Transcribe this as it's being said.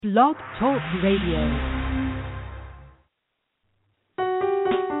Blog Talk Radio.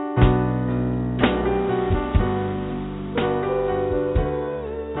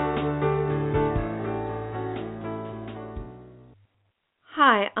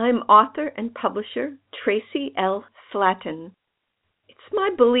 Hi, I'm author and publisher Tracy L. Slatton. It's my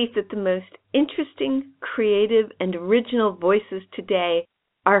belief that the most interesting, creative, and original voices today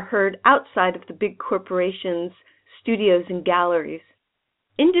are heard outside of the big corporations, studios, and galleries.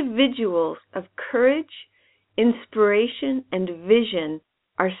 Individuals of courage, inspiration, and vision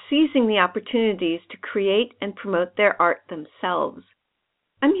are seizing the opportunities to create and promote their art themselves.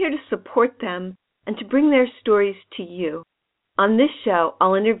 I'm here to support them and to bring their stories to you. On this show,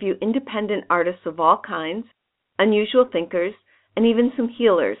 I'll interview independent artists of all kinds, unusual thinkers, and even some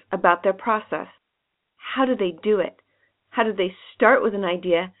healers about their process. How do they do it? How do they start with an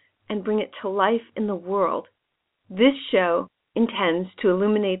idea and bring it to life in the world? This show intends to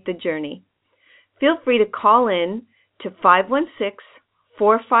illuminate the journey. Feel free to call in to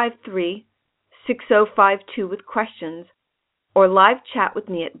 516-453-6052 with questions, or live chat with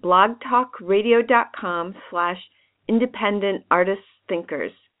me at blogtalkradio.com/independent artists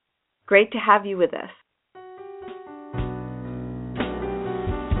thinkers. Great to have you with us.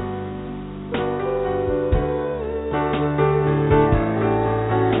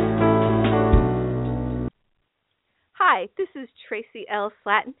 Hi, this is Tracy L.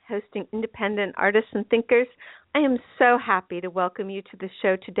 Slatton, hosting Independent Artists and Thinkers. I am so happy to welcome you to the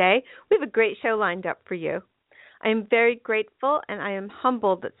show today. We have a great show lined up for you. I am very grateful and I am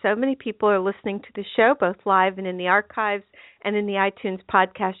humbled that so many people are listening to the show, both live and in the archives and in the iTunes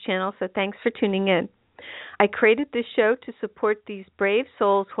podcast channel, so thanks for tuning in. I created this show to support these brave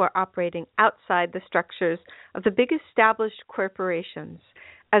souls who are operating outside the structures of the big established corporations.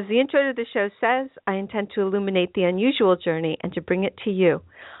 As the intro to the show says, I intend to illuminate the unusual journey and to bring it to you.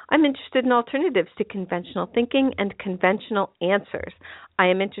 I'm interested in alternatives to conventional thinking and conventional answers. I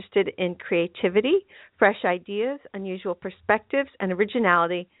am interested in creativity, fresh ideas, unusual perspectives, and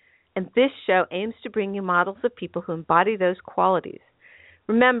originality, and this show aims to bring you models of people who embody those qualities.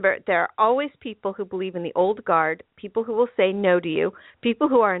 Remember, there are always people who believe in the old guard, people who will say no to you, people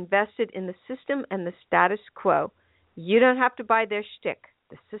who are invested in the system and the status quo. You don't have to buy their shtick.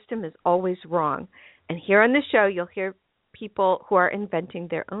 The system is always wrong. And here on the show, you'll hear people who are inventing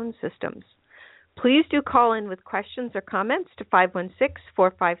their own systems. Please do call in with questions or comments to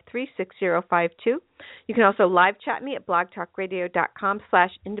 516-453-6052. You can also live chat me at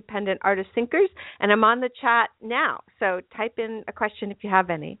blogtalkradio.com/independent artist thinkers, and I'm on the chat now, so type in a question if you have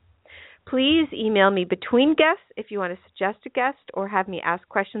any. Please email me between guests if you want to suggest a guest or have me ask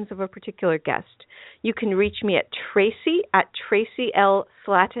questions of a particular guest. You can reach me at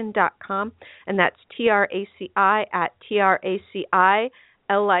tracy@tracylslatton.com, and that's TRACI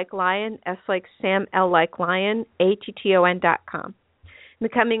L like lion, S like Sam, L like lion, ATTON.com. In the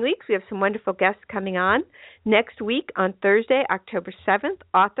coming weeks, we have some wonderful guests coming on. Next week, on Thursday, October 7th,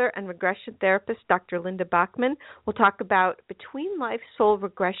 author and regression therapist Dr. Linda Bachman will talk about between life soul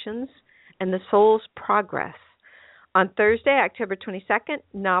regressions and the soul's progress. On Thursday, October 22nd,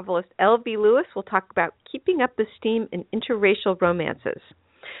 novelist L.V. Lewis will talk about keeping up the steam in interracial romances.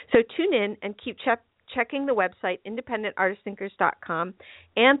 So tune in and keep checking the website, independentartistthinkers.com,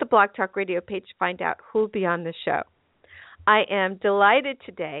 and the Blog Talk Radio page to find out who will be on the show. I am delighted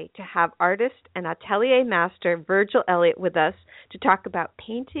today to have artist and atelier master Virgil Elliott with us to talk about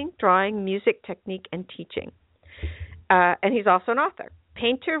painting, drawing, music, technique, and teaching. And he's also an author.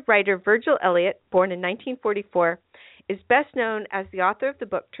 Painter, writer Virgil Elliott, born in 1944, is best known as the author of the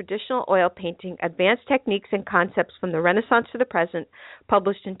book Traditional Oil Painting, Advanced Techniques and Concepts from the Renaissance to the Present,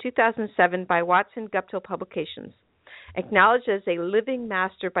 published in 2007 by Watson Guptill Publications. Acknowledged as a living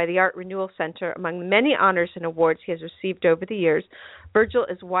master by the Art Renewal Center among the many honors and awards he has received over the years, Virgil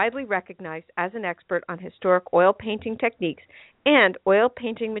is widely recognized as an expert on historic oil painting techniques and oil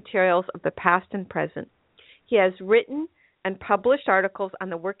painting materials of the past and present. He has written and published articles on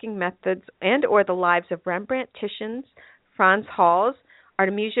the working methods and or the lives of Rembrandt, Titian, Frans Hals,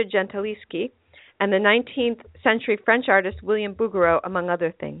 Artemisia Gentileschi, and the 19th century French artist William Bouguereau, among other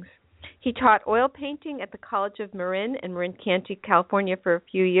things. He taught oil painting at the College of Marin in Marin County, California for a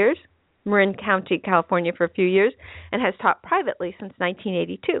few years, and has taught privately since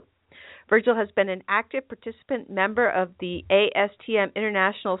 1982. Virgil has been an active participant member of the ASTM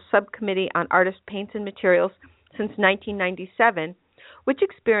International Subcommittee on Artist Paints and Materials since 1997, which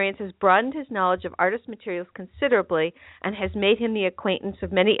experience has broadened his knowledge of artist materials considerably and has made him the acquaintance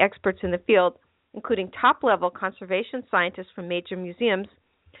of many experts in the field, including top-level conservation scientists from major museums,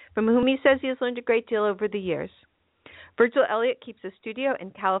 from whom he says he has learned a great deal over the years. Virgil Elliott keeps a studio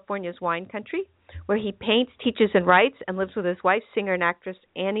in California's wine country, where he paints, teaches, and writes, and lives with his wife, singer and actress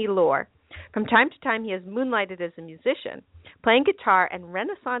Annie Lore. From time to time, he has moonlighted as a musician, playing guitar and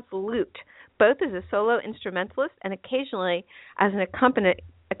Renaissance lute, both as a solo instrumentalist and occasionally as an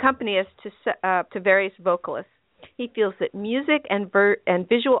accompanist to various vocalists. He feels that music and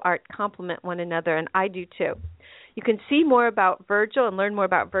visual art complement one another, and I do too. You can see more about Virgil and learn more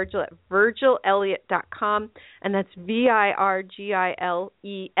about Virgil at virgilelliott.com, and that's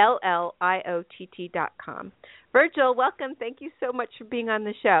VirgilElliott.com. Virgil, welcome. Thank you so much for being on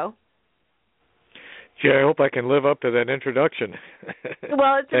the show. Gee, I hope I can live up to that introduction.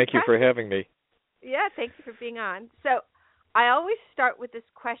 Well, it's Thank you for having me. Yeah, thank you for being on. So I always start with this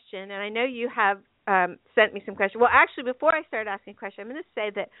question, and I know you have sent me some questions. Well, actually, before I start asking questions, I'm going to say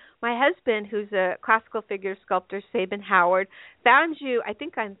that my husband, who's a classical figure sculptor, Sabin Howard, found you, I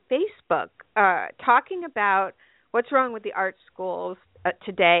think, on Facebook, talking about what's wrong with the art schools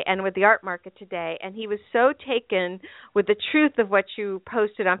today and with the art market today. And he was so taken with the truth of what you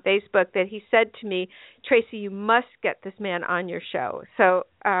posted on Facebook that he said to me, Tracy, you must get this man on your show. So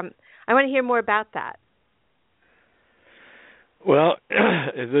I want to hear more about that. Well,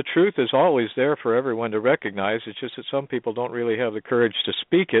 the truth is always there for everyone to recognize. It's just that some people don't really have the courage to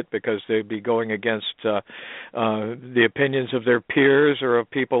speak it because they'd be going against the opinions of their peers or of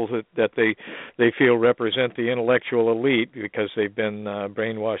people that they feel represent the intellectual elite, because they've been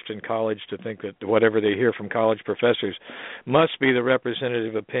brainwashed in college to think that whatever they hear from college professors must be the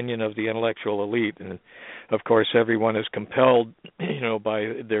representative opinion of the intellectual elite. And, of course, everyone is compelled,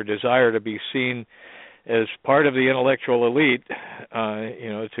 by their desire to be seen as part of the intellectual elite,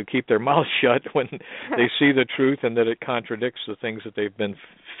 to keep their mouths shut when they see the truth and that it contradicts the things that they've been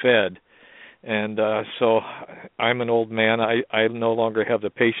fed. And so I'm an old man. I no longer have the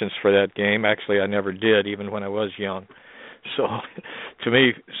patience for that game. Actually, I never did, even when I was young. So to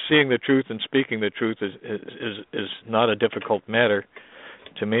me, seeing the truth and speaking the truth is not a difficult matter.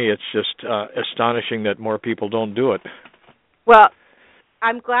 To me, it's just astonishing that more people don't do it. Well,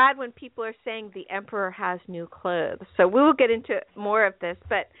 I'm glad when people are saying the emperor has new clothes. So we will get into more of this.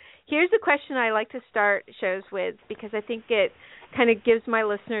 But here's the question I like to start shows with, because I think it kind of gives my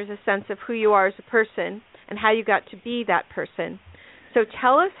listeners a sense of who you are as a person and how you got to be that person. So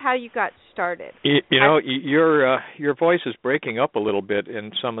tell us how you got started. Your voice is breaking up a little bit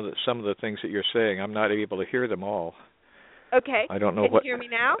in some of the things that you're saying. I'm not able to hear them all. Okay. I don't know Can you hear me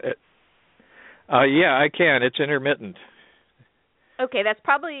now? Yeah, I can. It's intermittent. Okay, that's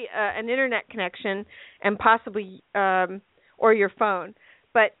probably an internet connection and possibly or your phone.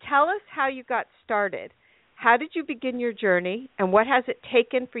 But tell us how you got started. How did you begin your journey, and what has it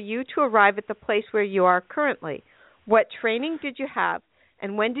taken for you to arrive at the place where you are currently? What training did you have,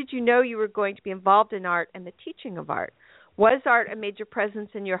 and when did you know you were going to be involved in art and the teaching of art? Was art a major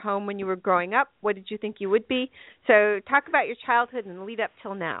presence in your home when you were growing up? What did you think you would be? So talk about your childhood and lead up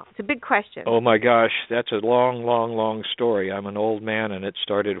till now. It's a big question. Oh, my gosh, that's a long, long, long story. I'm an old man, and it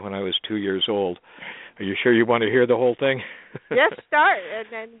started when I was 2 years old. Are you sure you want to hear the whole thing? Yes, start, and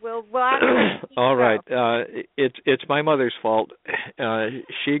then we'll ask. All right. It's my mother's fault.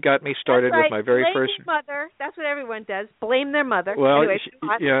 She got me started with my very first. Blame your mother. That's what everyone does. Blame their mother. Well, anyway,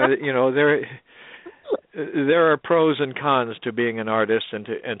 there are pros and cons to being an artist and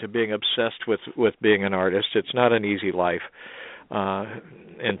to being obsessed with being an artist. It's not an easy life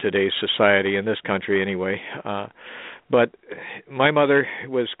in today's society, in this country anyway. But my mother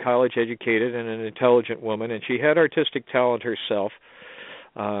was college educated and an intelligent woman, and she had artistic talent herself.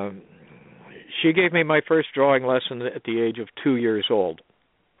 She gave me my first drawing lesson at the age of 2 years old.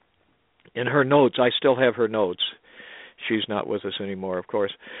 In her notes, I still have her notes. She's not with us anymore, of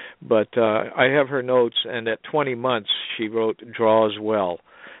course. But I have her notes, and at 20 months, she wrote, "Draw as well."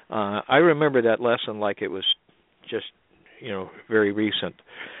 I remember that lesson like it was just, very recent.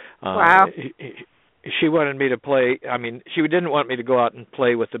 Wow. She wanted me to play. I mean, she didn't want me to go out and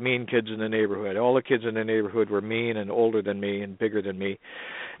play with the mean kids in the neighborhood. All the kids in the neighborhood were mean and older than me and bigger than me,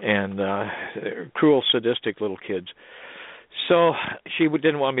 and cruel, sadistic little kids. So she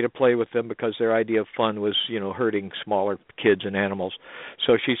didn't want me to play with them because their idea of fun was, hurting smaller kids and animals.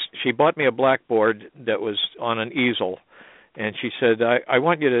 So she bought me a blackboard that was on an easel, and she said, I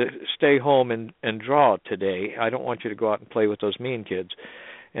want you to stay home and draw today. I don't want you to go out and play with those mean kids.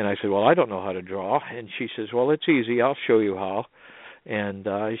 And I said, well, I don't know how to draw. And she says, well, it's easy. I'll show you how. And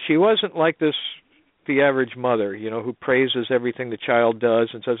she wasn't like the average mother, who praises everything the child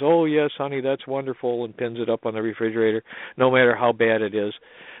does and says, oh, yes, honey, that's wonderful, and pins it up on the refrigerator, no matter how bad it is.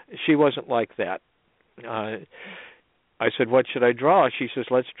 She wasn't like that. I said, what should I draw? She says,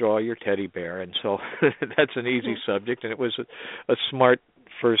 let's draw your teddy bear. And so that's an easy subject, and it was a smart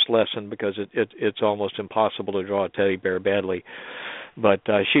first lesson because it's almost impossible to draw a teddy bear badly. But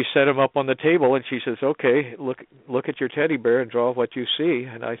she set him up on the table, and she says, okay, look at your teddy bear and draw what you see.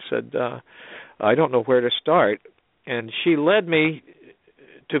 And I said, I don't know where to start. And she led me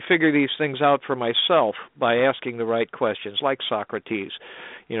to figure these things out for myself by asking the right questions, like Socrates.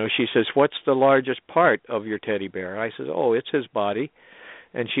 She says, what's the largest part of your teddy bear? I says, oh, it's his body.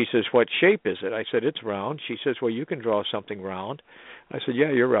 And she says, what shape is it? I said, it's round. She says, well, you can draw something round. I said,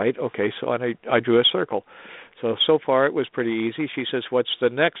 yeah, you're right. Okay, so I drew a circle. So far it was pretty easy. She says, what's the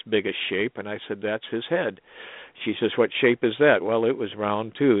next biggest shape? And I said, that's his head. She says, what shape is that? Well, it was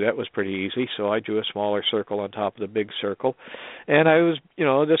round too. That was pretty easy. So I drew a smaller circle on top of the big circle. And I was,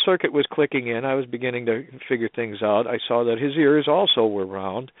 the circuit was clicking in. I was beginning to figure things out. I saw that his ears also were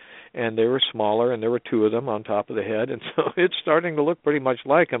round, and they were smaller, and there were two of them on top of the head. And so it's starting to look pretty much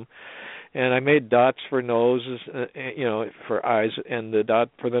like him. And I made dots for noses, for eyes, and the dot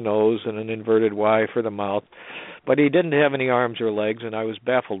for the nose, and an inverted Y for the mouth. But he didn't have any arms or legs, and I was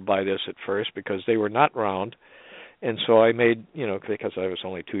baffled by this at first because they were not round. And so I made, because I was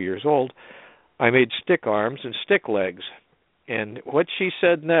only 2 years old, I made stick arms and stick legs. And what she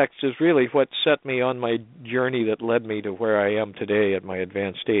said next is really what set me on my journey that led me to where I am today at my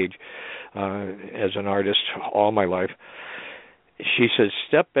advanced age as an artist all my life. She says,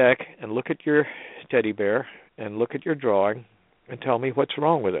 step back and look at your teddy bear and look at your drawing and tell me what's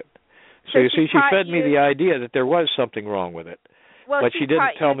wrong with it. So you see, she fed me the idea that there was something wrong with it, but she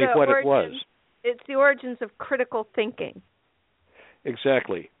didn't tell me what it was. It's the origins of critical thinking.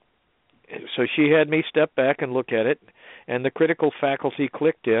 Exactly. So she had me step back and look at it, and the critical faculty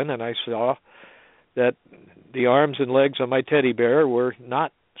clicked in, and I saw that the arms and legs of my teddy bear were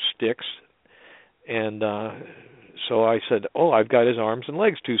not sticks, and so I said, oh, I've got his arms and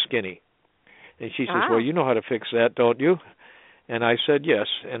legs too skinny. And she says, well, you know how to fix that, don't you? And I said, yes.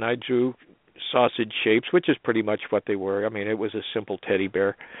 And I drew sausage shapes, which is pretty much what they were. I mean, it was a simple teddy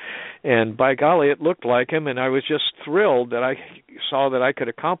bear. And by golly, it looked like him, and I was just thrilled that I saw that I could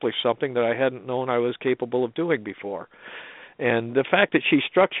accomplish something that I hadn't known I was capable of doing before. And the fact that she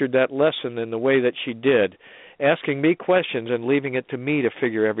structured that lesson in the way that she did, asking me questions and leaving it to me to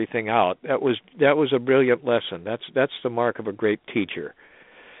figure everything out, that was a brilliant lesson. That's the mark of a great teacher.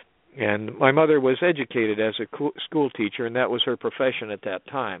 And my mother was educated as a school teacher, and that was her profession at that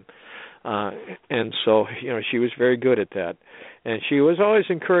time. And so, she was very good at that. And she was always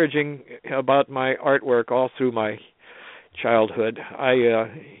encouraging about my artwork all through my childhood.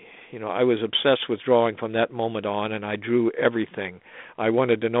 I was obsessed with drawing from that moment on, and I drew everything. I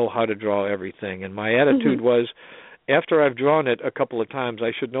wanted to know how to draw everything. And my attitude was, after I've drawn it a couple of times,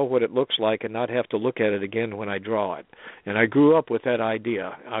 I should know what it looks like and not have to look at it again when I draw it. And I grew up with that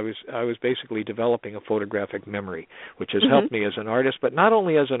idea. I was basically developing a photographic memory, which has helped me as an artist, but not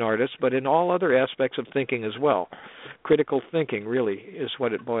only as an artist, but in all other aspects of thinking as well. Critical thinking really is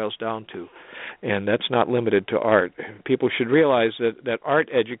what it boils down to, and that's not limited to art. People should realize that art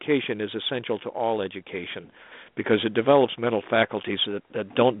education is essential to all education, because it develops mental faculties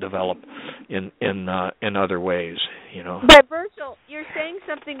that don't develop in other ways, But Virgil, you're saying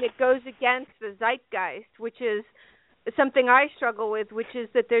something that goes against the zeitgeist, which is something I struggle with, which is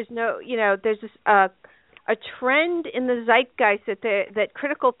that there's a trend in the zeitgeist that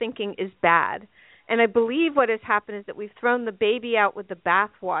critical thinking is bad. And I believe what has happened is that we've thrown the baby out with the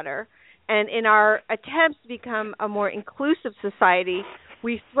bathwater, and in our attempts to become a more inclusive society,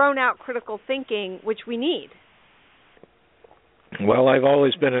 we've thrown out critical thinking, which we need. Well, I've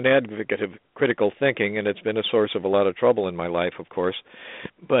always been an advocate of critical thinking, and it's been a source of a lot of trouble in my life, of course.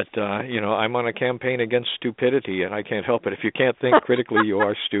 But, I'm on a campaign against stupidity, and I can't help it. If you can't think critically, you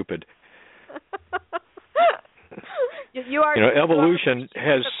are stupid. Evolution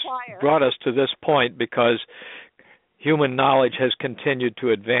has brought us to this point because human knowledge has continued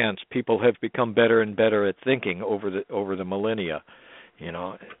to advance. People have become better and better at thinking over the millennia.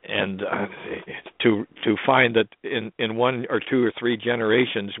 And to find that in 1 or 2 or 3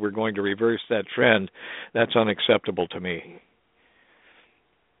 generations we're going to reverse that trend, that's unacceptable to me.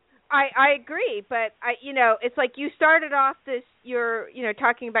 I agree, but it's like you started off you're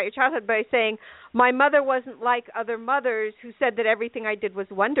talking about your childhood by saying my mother wasn't like other mothers who said that everything I did was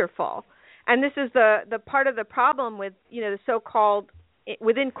wonderful, and this is the part of the problem with the so-called,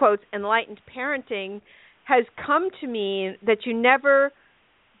 within quotes, enlightened parenting has come to mean that you never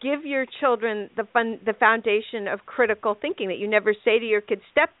give your children the foundation of critical thinking, that you never say to your kids,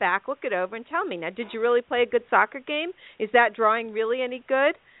 step back, look it over, and tell me, now, did you really play a good soccer game? Is that drawing really any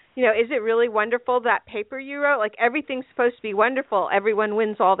good? is it really wonderful, that paper you wrote? Like, everything's supposed to be wonderful. Everyone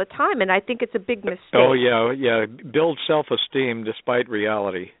wins all the time, and I think it's a big mistake. Oh, yeah. Build self-esteem despite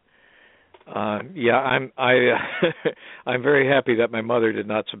reality. I'm very happy that my mother did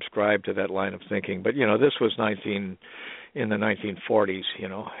not subscribe to that line of thinking. But, this was in the 1940s,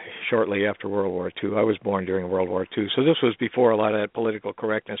 shortly after World War II. I was born during World War II, so this was before a lot of that political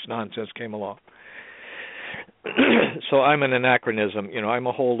correctness nonsense came along. So I'm an anachronism. I'm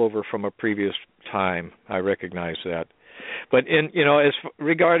a holdover from a previous time. I recognize that. But as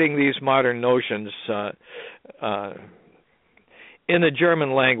regarding these modern notions, in the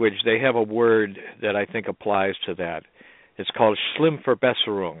German language, they have a word that I think applies to that. It's called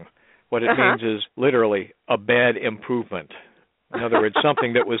Schlimmverbesserung. What it means is literally a bad improvement. In other words,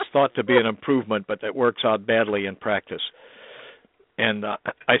 something that was thought to be an improvement, but that works out badly in practice. And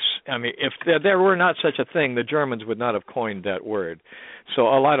I mean, if there were not such a thing, the Germans would not have coined that word. So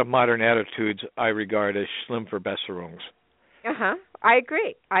a lot of modern attitudes I regard as Schlimmverbesserungs. I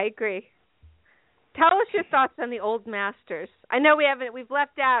agree. Tell us your thoughts on the old masters. I know we've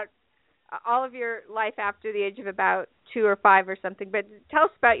left out all of your life after the age of about 2 or 5 or something, but tell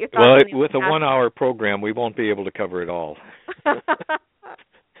us about your thoughts on the old masters. With a 1-hour program, we won't be able to cover it all.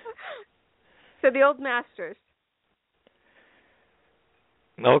 So the old masters.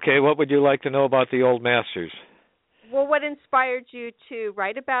 Okay, what would you like to know about the old masters? Well, what inspired you to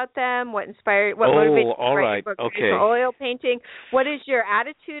write about them? What motivated you to write your book? Okay. Oil painting. What is your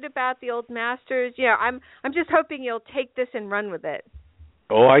attitude about the old masters? I'm just hoping you'll take this and run with it.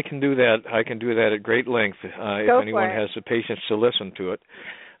 Oh, I can do that. I can do that at great length if anyone has the patience to listen to it.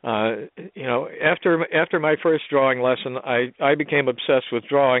 After my first drawing lesson, I became obsessed with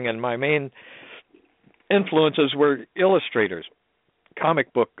drawing, and my main influences were illustrators,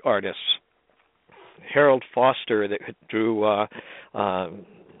 comic book artists. Harold Foster that drew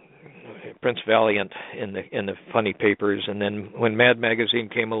Prince Valiant in the funny papers, and then when Mad Magazine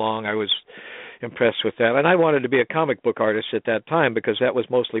came along, I was impressed with that. And I wanted to be a comic book artist at that time because that was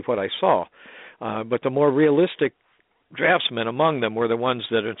mostly what I saw. But the more realistic draftsmen among them were the ones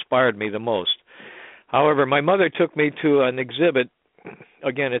that inspired me the most. However, my mother took me to an exhibit.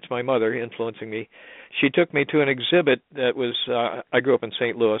 Again, it's my mother influencing me. She took me to an exhibit that was, I grew up in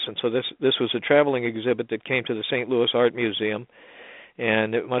St. Louis, and so this was a traveling exhibit that came to the St. Louis Art Museum,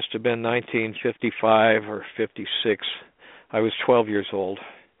 and it must have been 1955 or 56. I was 12 years old.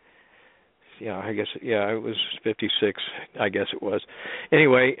 It was 56, I guess it was.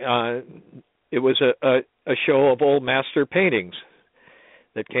 Anyway, it was a show of old master paintings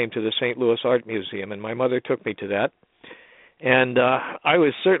that came to the St. Louis Art Museum, and my mother took me to that. And I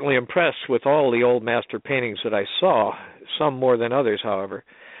was certainly impressed with all the old master paintings that I saw, some more than others, however.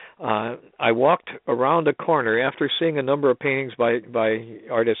 I walked around a corner after seeing a number of paintings by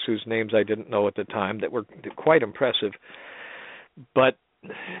artists whose names I didn't know at the time that were quite impressive. But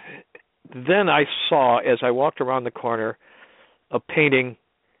then I saw, as I walked around the corner, a painting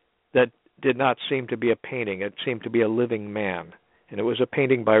that did not seem to be a painting. It seemed to be a living man. And it was a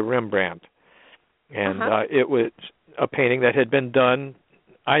painting by Rembrandt. And it was a painting that had been done,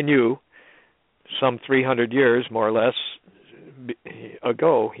 I knew, some 300 years, more or less,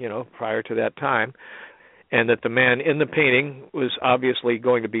 ago, prior to that time, and that the man in the painting was obviously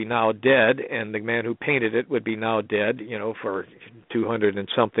going to be now dead, and the man who painted it would be now dead, for 200 and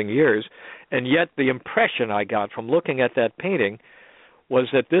something years. And yet the impression I got from looking at that painting was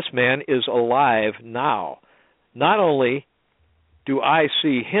that this man is alive now. Not only do I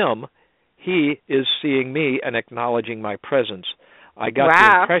see him, he is seeing me and acknowledging my presence. I got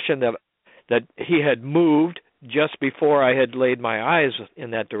the impression that he had moved just before I had laid my eyes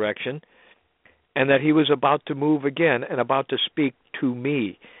in that direction, and that he was about to move again and about to speak to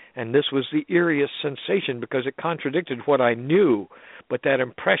me. And this was the eeriest sensation because it contradicted what I knew, but that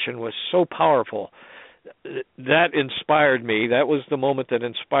impression was so powerful. That inspired me. That was the moment that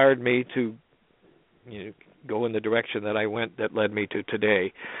inspired me to go in the direction that I went that led me to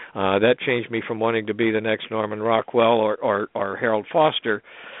today. That changed me from wanting to be the next Norman Rockwell or Harold Foster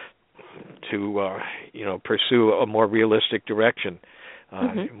to pursue a more realistic direction,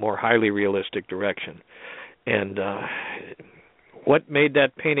 more highly realistic direction. And what made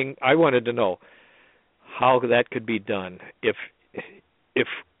that painting, I wanted to know how that could be done. If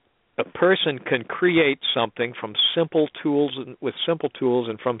a person can create something from simple tools, with simple tools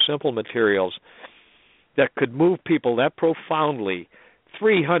and from simple materials, that could move people that profoundly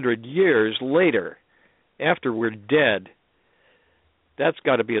 300 years later, after we're dead, that's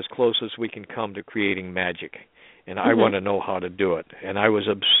got to be as close as we can come to creating magic. And I want to know how to do it. And I was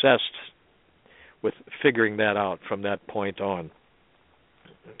obsessed with figuring that out from that point on.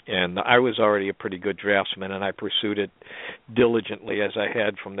 And I was already a pretty good draftsman, and I pursued it diligently as I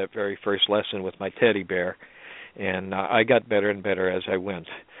had from that very first lesson with my teddy bear. And I got better and better as I went.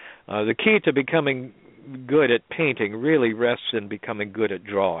 The key to becoming good at painting really rests in becoming good at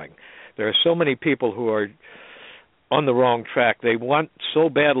drawing. There are so many people who are on the wrong track. They want so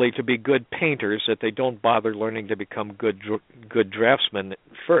badly to be good painters that they don't bother learning to become good draftsmen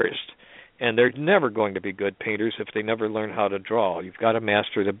first. And they're never going to be good painters if they never learn how to draw. You've got to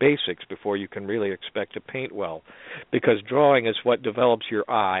master the basics before you can really expect to paint well, because drawing is what develops your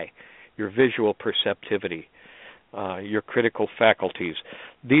eye, your visual perceptivity, your critical faculties.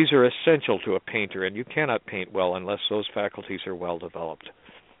 These are essential to a painter, and you cannot paint well unless those faculties are well developed.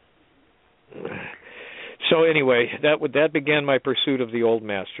 So anyway, that began my pursuit of the old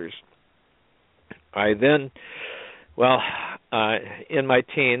masters. I then, in my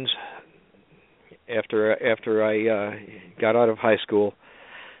teens, after I got out of high school,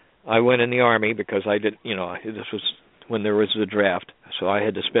 I went in the Army because I did, this was when there was the draft, so I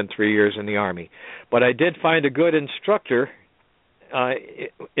had to spend 3 years in the Army. But I did find a good instructor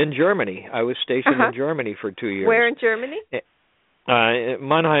in Germany. I was stationed in Germany for 2 years. Where in Germany?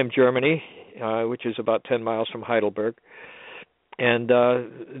 Mannheim, Germany, which is about 10 miles from Heidelberg. And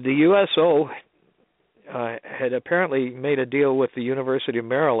the USO had apparently made a deal with the University of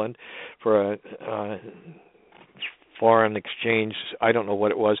Maryland for a foreign exchange. I don't know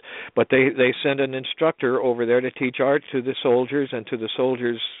what it was, but they sent an instructor over there to teach art to the soldiers and to the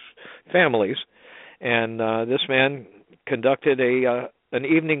soldiers' families. And this man conducted an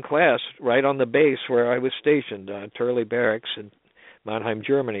evening class right on the base where I was stationed, Turley Barracks in Mannheim,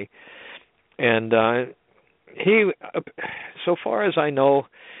 Germany. And he, so far as I know,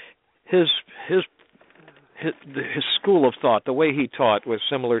 his school of thought, the way he taught, was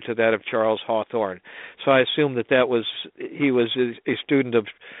similar to that of Charles Hawthorne. So I assume he was a student of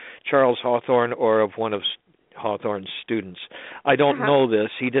Charles Hawthorne or of one of Hawthorne's students. I don't know this.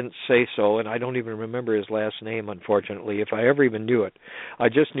 He didn't say so, and I don't even remember his last name, unfortunately, if I ever even knew it. I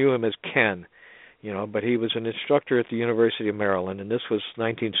just knew him as Ken, but he was an instructor at the University of Maryland, and this was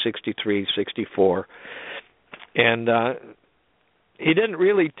 1963-64. And he didn't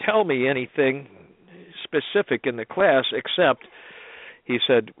really tell me anything specific in the class, except he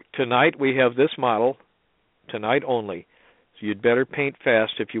said, tonight we have this model, tonight only. So you'd better paint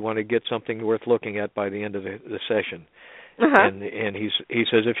fast if you want to get something worth looking at by the end of the session. And he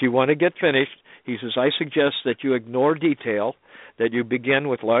says, if you want to get finished, he says, I suggest that you ignore detail, that you begin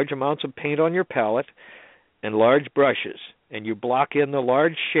with large amounts of paint on your palette and large brushes, and you block in the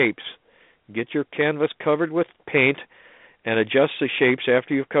large shapes. Get your canvas covered with paint and adjust the shapes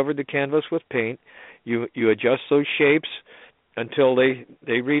after you've covered the canvas with paint. You adjust those shapes until they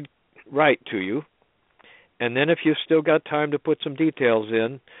read right to you. And then if you've still got time to put some details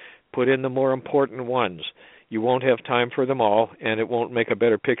in, put in the more important ones. You won't have time for them all, and it won't make a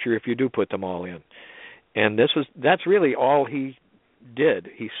better picture if you do put them all in. And that's really all he did.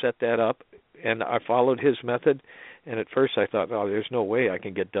 He set that up, and I followed his method. And at first I thought, there's no way I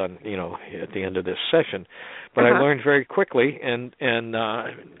can get done, at the end of this session. But I learned very quickly, and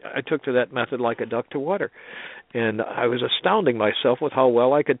I took to that method like a duck to water. And I was astounding myself with how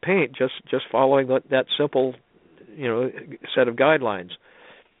well I could paint just following that simple, set of guidelines.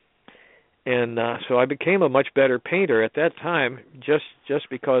 And so I became a much better painter at that time, just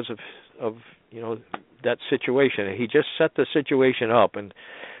because of that situation. He just set the situation up and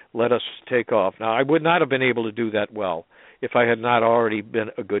let us take off. Now, I would not have been able to do that well if I had not already been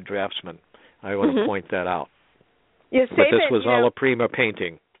a good draftsman. I want to point that out. Yeah, but this was alla prima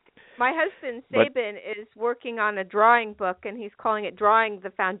painting. My husband, Sabin, is working on a drawing book, and he's calling it Drawing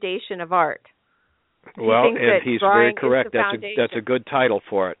the Foundation of Art. And he's very correct. That's a good title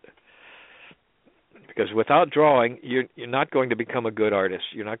for it. Because without drawing, you're not going to become a good artist.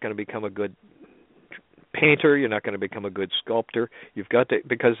 You're not going to become a good painter. You're not going to become a good sculptor. You've got to,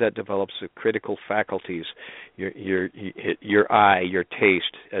 because that develops the critical faculties. Your eye, your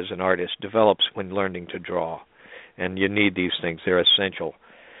taste as an artist develops when learning to draw, and you need these things. They're essential.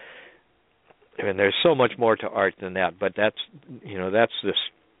 And there's so much more to art than that, but that's the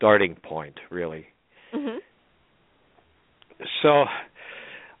starting point, really. Mm-hmm. So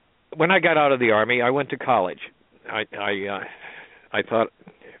when I got out of the Army, I went to college. I thought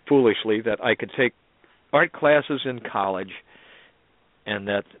foolishly that I could take art classes in college, and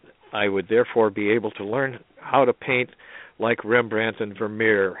that I would therefore be able to learn how to paint like Rembrandt and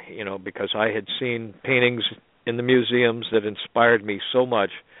Vermeer, because I had seen paintings in the museums that inspired me so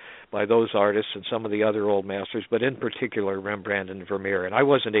much, by those artists and some of the other old masters, but in particular Rembrandt and Vermeer. And I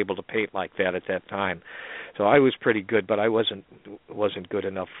wasn't able to paint like that at that time. So I was pretty good, but I wasn't good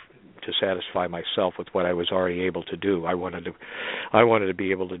enough to satisfy myself with what I was already able to do. I wanted to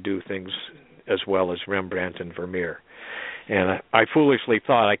be able to do things as well as Rembrandt and Vermeer. And I foolishly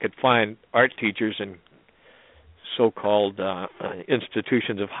thought I could find art teachers in so-called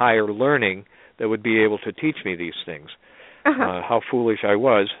institutions of higher learning that would be able to teach me these things. How foolish I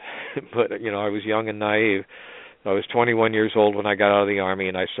was. But, I was young and naive. I was 21 years old when I got out of the Army,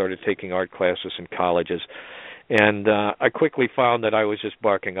 and I started taking art classes in colleges. And I quickly found that I was just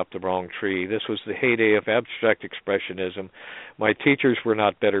barking up the wrong tree. This was the heyday of abstract expressionism. My teachers were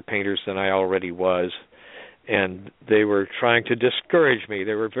not better painters than I already was, and they were trying to discourage me.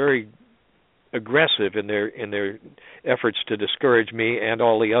 They were very aggressive in their efforts to discourage me and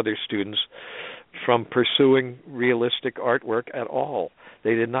all the other students from pursuing realistic artwork at all.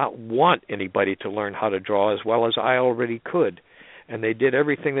 They did not want anybody to learn how to draw as well as I already could, and they did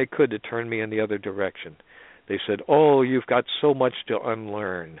everything they could to turn me in the other direction. They said, "Oh, you've got so much to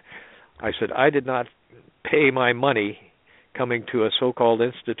unlearn." I said, "I did not pay my money coming to a so-called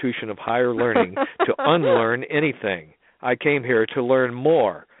institution of higher learning to unlearn anything. I came here to learn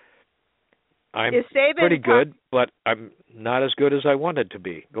more. I'm pretty good, but I'm not as good as I wanted to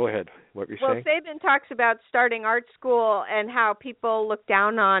be." Go ahead. What were you saying? Well, Sabin talks about starting art school and how people look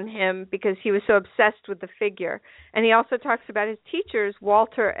down on him because he was so obsessed with the figure. And he also talks about his teachers,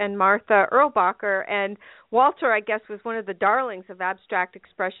 Walter and Martha Erlbacher. And Walter, I guess, was one of the darlings of abstract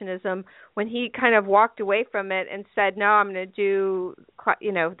expressionism when he kind of walked away from it and said, "No, I'm going to do,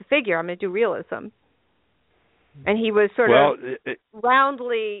 the figure. I'm going to do realism." And he was sort of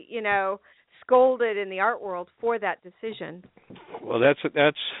roundly, scolded in the art world for that decision. Well, that's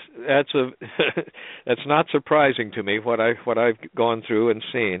not surprising to me what I've gone through and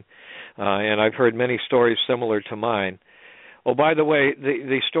seen, and I've heard many stories similar to mine. Oh, by the way,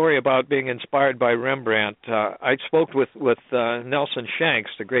 the story about being inspired by Rembrandt, I spoke with Nelson Shanks,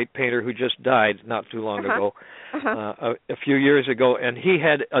 the great painter who just died not too long ago, a few years ago, and he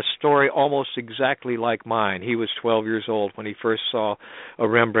had a story almost exactly like mine. He was 12 years old when he first saw a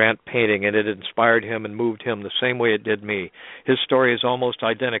Rembrandt painting, and it inspired him and moved him the same way it did me. His story is almost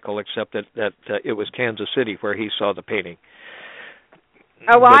identical, except that it was Kansas City where he saw the painting.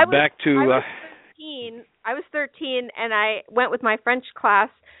 Oh, well, I was 13, and I went with my French class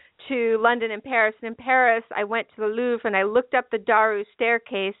to London and Paris. And in Paris, I went to the Louvre, and I looked up the Daru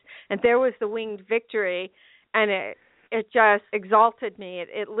staircase, and there was the Winged Victory, and it just exalted me.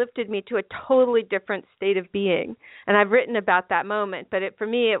 It lifted me to a totally different state of being. And I've written about that moment, but for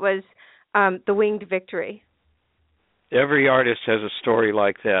me, it was the Winged Victory. Every artist has a story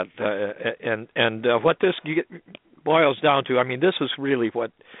like that, and what this boils down to, this is really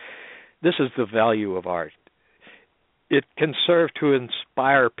this is the value of art. It can serve to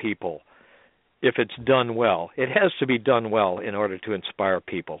inspire people if it's done well. It has to be done well in order to inspire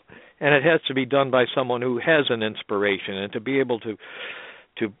people. And it has to be done by someone who has an inspiration, and to be able to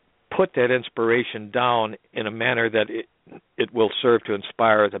put that inspiration down in a manner that it will serve to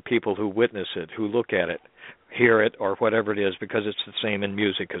inspire the people who witness it, who look at it, hear it, or whatever it is, because it's the same in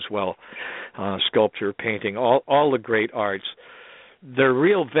music as well. Sculpture, painting, all the great arts. Their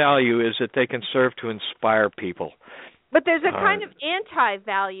real value is that they can serve to inspire people. But there's a kind of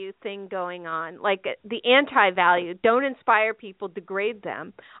anti-value thing going on, like the anti-value. Don't inspire people, degrade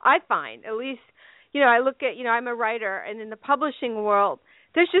them. I find, at least, I look at, I'm a writer, and in the publishing world,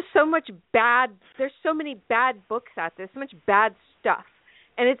 there's just there's so many bad books out there, so much bad stuff.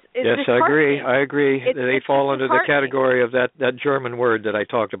 And it's yes, I agree. They fall under the category of that German word that I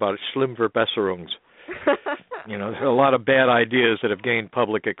talked about, Schlimmverbesserungs. There are a lot of bad ideas that have gained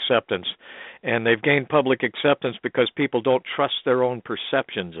public acceptance, and they've gained public acceptance because people don't trust their own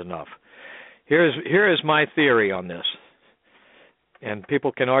perceptions enough. Here is my theory on this, and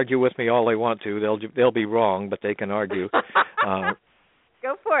people can argue with me all they want to. They'll be wrong, but they can argue.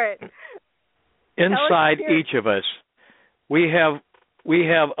 Go for it. Inside each of us, we have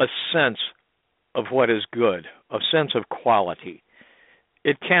a sense of what is good, a sense of quality.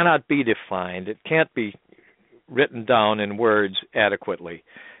 It cannot be defined. It can't be written down in words adequately.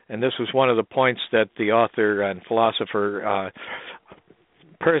 And this was one of the points that the author and philosopher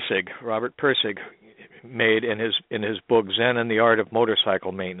Robert Pirsig, made in his book Zen and the Art of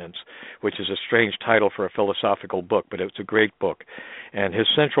Motorcycle Maintenance, which is a strange title for a philosophical book, but it's a great book. And his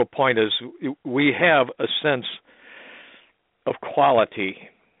central point is we have a sense of quality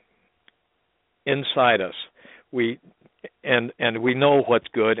inside us. And we know what's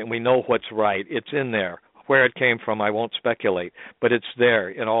good and we know what's right. It's in there. where it came from, I won't speculate, but it's there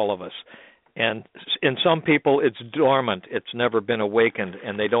in all of us. And in some people, it's dormant. It's never been awakened,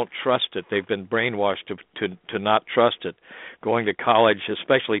 and they don't trust it. They've been brainwashed to not trust it. Going to college,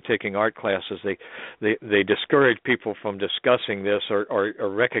 especially taking art classes, they discourage people from discussing this or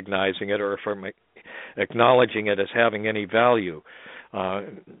recognizing it or from acknowledging it as having any value.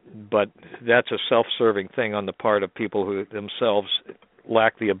 But that's a self-serving thing on the part of people who themselves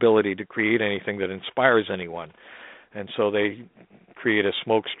lack the ability to create anything that inspires anyone. And so they create a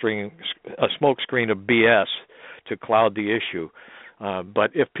smoke screen of BS to cloud the issue.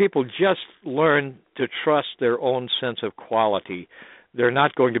 But if people just learn to trust their own sense of quality, they're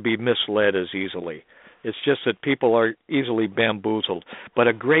not going to be misled as easily. It's just that people are easily bamboozled. But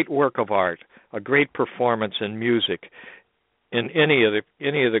a great work of art, a great performance in music, in any of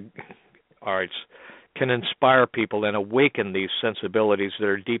the arts, can inspire people and awaken these sensibilities that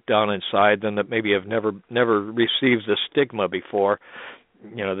are deep down inside them that maybe have never received the stigma before,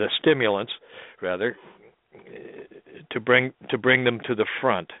 the stimulants rather, to bring them to the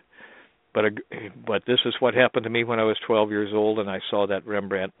front. But this is what happened to me when I was 12 years old and I saw that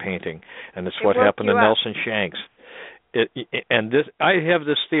Rembrandt painting, and it's what happened to Nelson Shanks. I have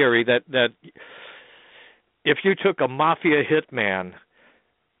this theory that if you took a mafia hitman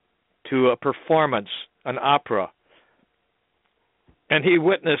to a performance, an opera, and he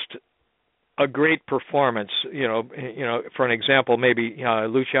witnessed a great performance, for an example, maybe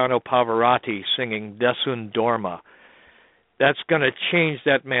Luciano Pavarotti singing Nessun Dorma, that's going to change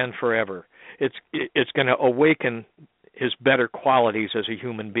that man forever. It's going to awaken his better qualities as a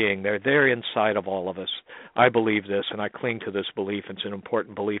human being. They're there inside of all of us. I believe this, and I cling to this belief. It's an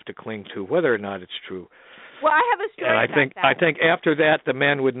important belief to cling to, whether or not it's true. Well, I have a story about that. I think after that, the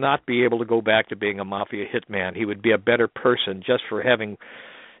man would not be able to go back to being a mafia hitman. He would be a better person just for having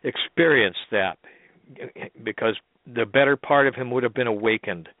experienced that, because the better part of him would have been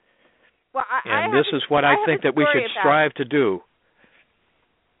awakened. Well, this is what I think that we should strive to do.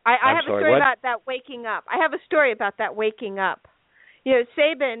 I have a story about that waking up. I have a story about that waking up.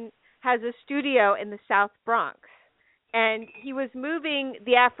 Sabin has a studio in the South Bronx. And he was moving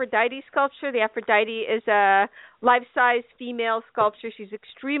the Aphrodite sculpture. The Aphrodite is a life-size female sculpture. She's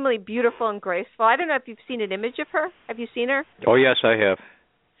extremely beautiful and graceful. I don't know if you've seen an image of her. Have you seen her? Oh, yes, I have.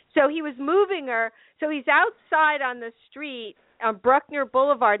 So he was moving her. So he's outside on the street on Bruckner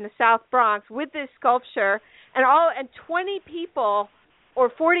Boulevard in the South Bronx with this sculpture, and 20 people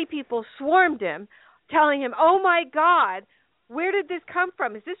or 40 people swarmed him, telling him, "Oh, my God, where did this come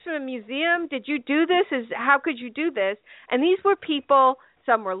from? Is this from a museum? Did you do this? How could you do this?" And these were people,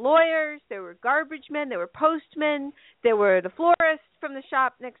 some were lawyers, there were garbage men, there were postmen, there were the florists from the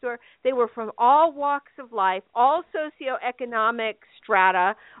shop next door. They were from all walks of life, all socioeconomic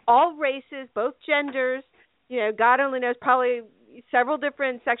strata, all races, both genders. God only knows, probably several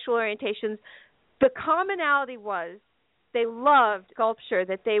different sexual orientations. The commonality was they loved sculpture,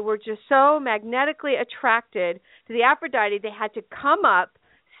 that they were just so magnetically attracted to the Aphrodite, they had to come up,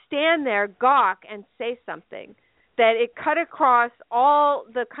 stand there, gawk, and say something. That it cut across all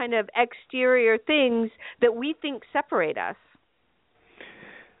the kind of exterior things that we think separate us.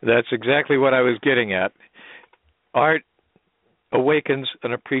 That's exactly what I was getting at. Art awakens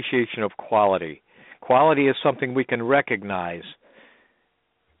an appreciation of quality. Quality is something we can recognize.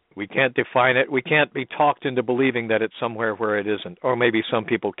 We can't define it. We can't be talked into believing that it's somewhere where it isn't, or maybe some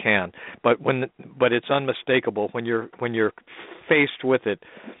people can. But it's unmistakable when you're faced with it.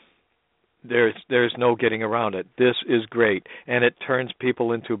 There's no getting around it. This is great, and it turns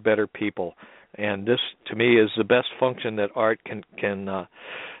people into better people. And this, to me, is the best function that art can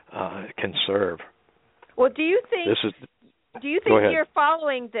serve. Well, do you think you're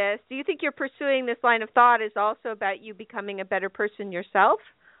following this? Do you think you're pursuing this line of thought is also about you becoming a better person yourself?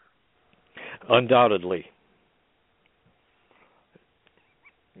 Undoubtedly.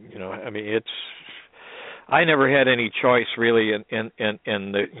 I never had any choice really in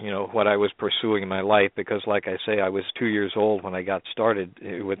the what I was pursuing in my life, because like I say, I was 2 years old when I got started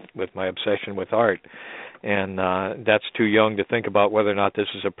with my obsession with art, and that's too young to think about whether or not this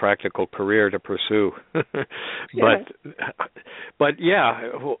is a practical career to pursue. But yeah,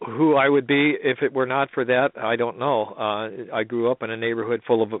 who I would be if it were not for that, I don't know. I grew up in a neighborhood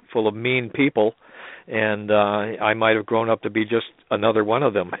full of mean people, and I might have grown up to be just another one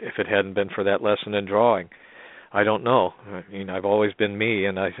of them if it hadn't been for that lesson in drawing. I don't know. I've always been me,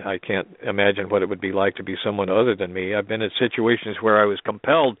 and I can't imagine what it would be like to be someone other than me. I've been in situations where I was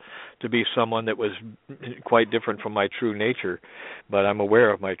compelled to be someone that was quite different from my true nature, but I'm aware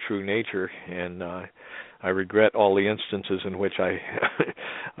of my true nature, and I regret all the instances in which I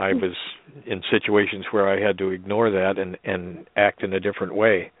I was in situations where I had to ignore that and act in a different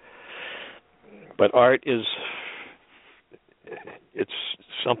way. But art it's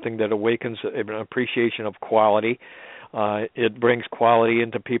something that awakens an appreciation of quality. It brings quality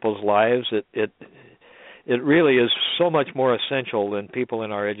into people's lives. It really is so much more essential than people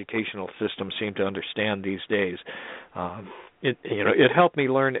in our educational system seem to understand these days. It helped me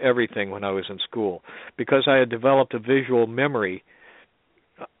learn everything when I was in school. Because I had developed a visual memory,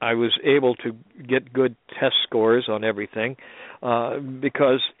 I was able to get good test scores on everything,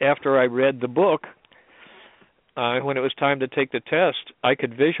 because after I read the book, when it was time to take the test, I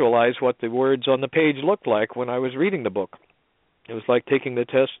could visualize what the words on the page looked like when I was reading the book. It was like taking the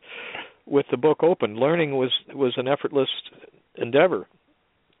test with the book open. Learning was an effortless endeavor.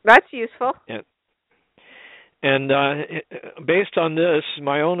 That's useful. And based on this,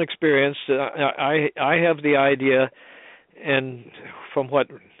 my own experience, I have the idea, and from what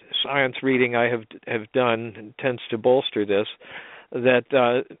science reading I have done tends to bolster this,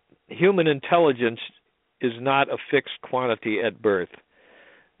 that human intelligence is not a fixed quantity at birth.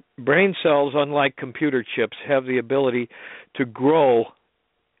 Brain cells, unlike computer chips, have the ability to grow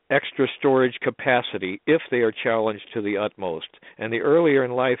extra storage capacity if they are challenged to the utmost. And the earlier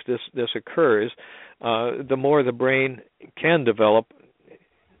in life this occurs, the more the brain can develop,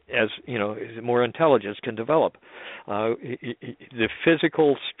 as more intelligence can develop. The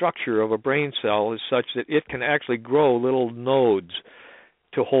physical structure of a brain cell is such that it can actually grow little nodes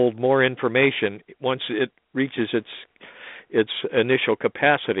to hold more information once it reaches its initial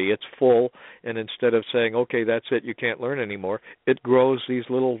capacity. It's full, and instead of saying, okay, that's it, you can't learn anymore, it grows these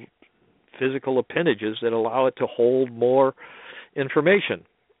little physical appendages that allow it to hold more information.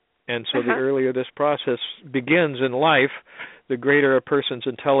 And so the earlier this process begins in life, the greater a person's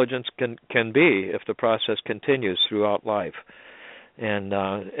intelligence can be if the process continues throughout life. And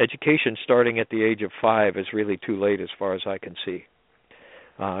education starting at the age of 5 is really too late as far as I can see.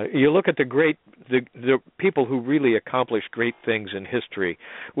 You look at the people who really accomplished great things in history.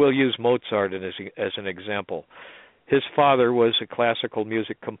 We'll use Mozart as an example. His father was a classical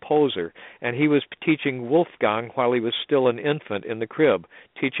music composer, and he was teaching Wolfgang while he was still an infant in the crib,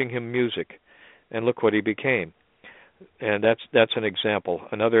 teaching him music. And look what he became. And that's an example.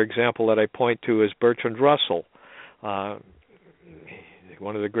 Another example that I point to is Bertrand Russell,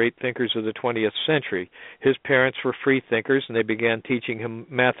 one of the great thinkers of the 20th century. His parents were free thinkers, and they began teaching him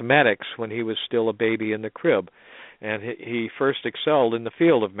mathematics when he was still a baby in the crib. And he first excelled in the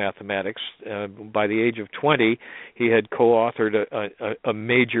field of mathematics. By the age of 20, he had co-authored a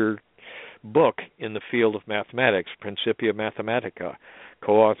major book in the field of mathematics, Principia Mathematica,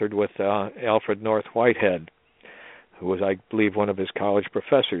 co-authored with Alfred North Whitehead, who was, I believe, one of his college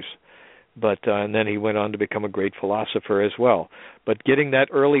professors. But and then he went on to become a great philosopher as well. But getting that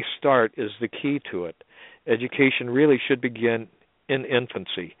early start is the key to it. Education really should begin in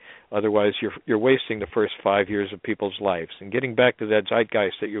infancy. Otherwise, you're wasting the first 5 years of people's lives. And getting back to that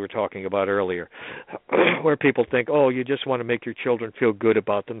zeitgeist that you were talking about earlier, where people think, oh, you just want to make your children feel good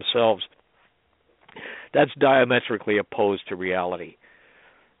about themselves. That's diametrically opposed to reality.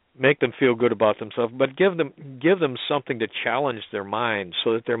 Make them feel good about themselves, but give them something to challenge their minds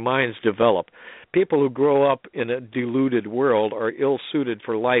so that their minds develop. People who grow up in a deluded world are ill-suited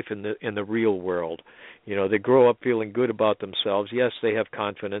for life in the real world. They grow up feeling good about themselves. Yes, they have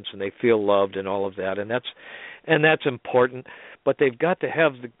confidence and they feel loved and all of that, and that's important. But they've got to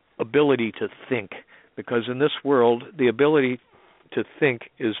have the ability to think, because in this world, the ability to think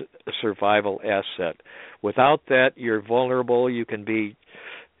is a survival asset. Without that, you're vulnerable. You can be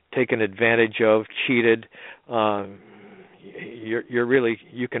taken advantage of, cheated. You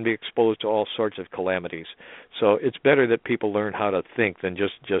can be exposed to all sorts of calamities. So it's better that people learn how to think than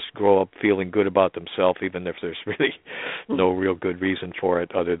just grow up feeling good about themselves, even if there's really no real good reason for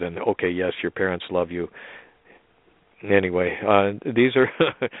it other than, okay, yes, your parents love you. Anyway, these are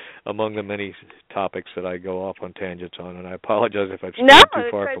among the many topics that I go off on tangents on, and I apologize if I've strayed too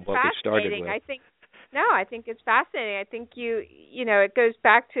far from what we started with. I think it's fascinating. I think it goes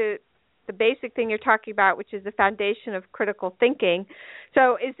back to the basic thing you're talking about, which is the foundation of critical thinking.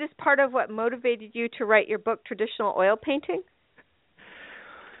 So is this part of what motivated you to write your book, Traditional Oil Painting?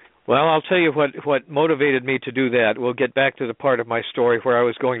 Well, I'll tell you what motivated me to do that. We'll get back to the part of my story where I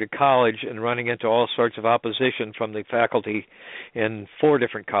was going to college and running into all sorts of opposition from the faculty in 4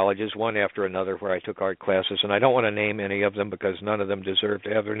 different colleges, one after another, where I took art classes. And I don't want to name any of them because none of them deserve to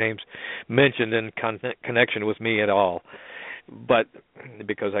have their names mentioned in connection with me at all. But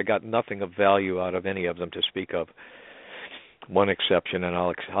because I got nothing of value out of any of them to speak of. one exception, and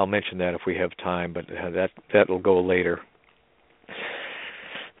I'll mention that if we have time, but that'll go later.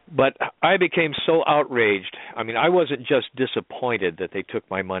 But I became so outraged. I mean, I wasn't just disappointed that they took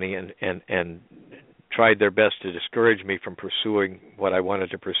my money and tried their best to discourage me from pursuing what I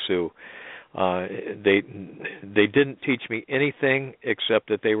wanted to pursue. They didn't teach me anything except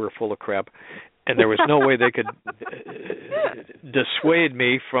that they were full of crap, and there was no way they could dissuade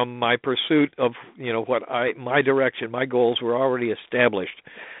me from my pursuit of, my direction. My goals were already established.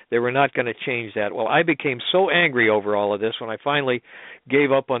 They were not going to change that. Well, I became so angry over all of this when I finally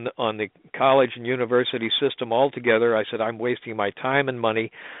gave up on the college and university system altogether. I said, I'm wasting my time and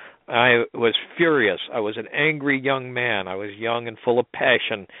money. I was furious. I was an angry young man. I was young and full of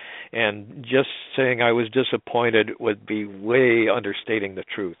passion, and just saying I was disappointed would be way understating the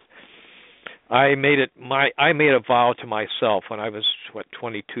truth. I made a vow to myself when I was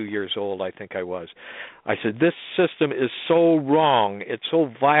 22 years old, I think I was. I said, this system is so wrong. It so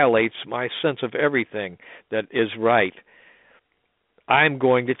violates my sense of everything that is right. I'm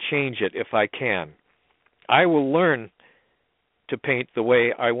going to change it if I can. I will learn to paint the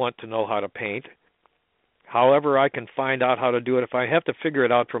way I want to know how to paint. However I can find out how to do it. If I have to figure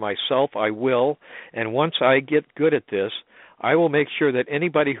it out for myself, I will. And once I get good at this, I will make sure that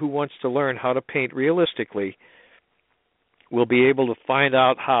anybody who wants to learn how to paint realistically will be able to find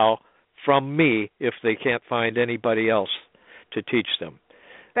out how from me if they can't find anybody else to teach them.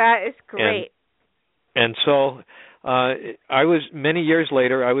 That is great. And so many years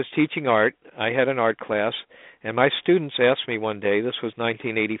later, I was teaching art. I had an art class, and my students asked me one day, this was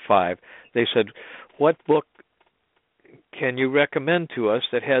 1985, they said, what book can you recommend to us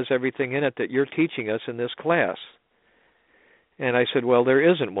that has everything in it that you're teaching us in this class? And I said, well, there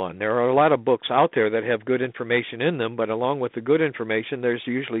isn't one. There are a lot of books out there that have good information in them, but along with the good information, there's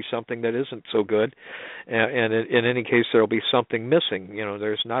usually something that isn't so good. And in any case, there will be something missing.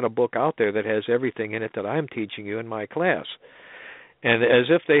 There's not a book out there that has everything in it that I'm teaching you in my class. And as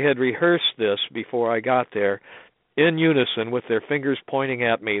if they had rehearsed this before I got there, in unison with their fingers pointing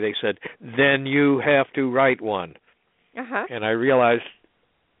at me, they said, then you have to write one. Uh-huh. And I realized,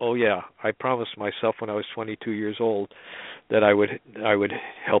 oh, yeah, I promised myself when I was 22 years old that I would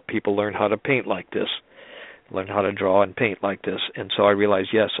help people learn how to paint like this, learn how to draw and paint like this. And so I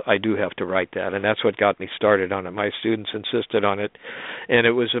realized, yes, I do have to write that, and that's what got me started on it. My students insisted on it, and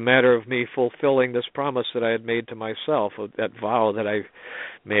it was a matter of me fulfilling this promise that I had made to myself, that vow that I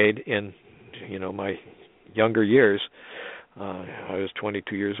made in, my younger years. I was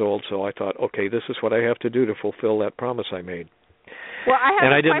 22 years old, so I thought, okay, this is what I have to do to fulfill that promise I made. Well,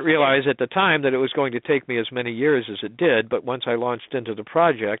 I didn't realize at the time that it was going to take me as many years as it did, but once I launched into the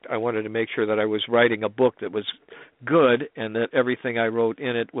project, I wanted to make sure that I was writing a book that was good and that everything I wrote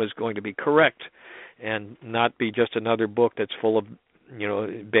in it was going to be correct and not be just another book that's full of,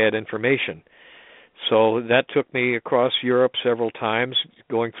 bad information. So that took me across Europe several times,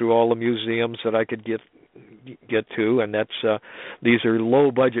 going through all the museums that I could get to, and that's these are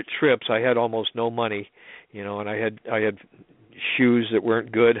low budget trips. I had almost no money, and I had shoes that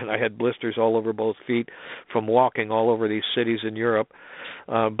weren't good, and I had blisters all over both feet from walking all over these cities in Europe.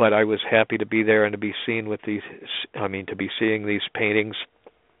 But I was happy to be there and to be seeing these paintings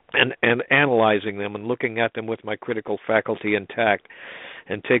and analyzing them and looking at them with my critical faculty intact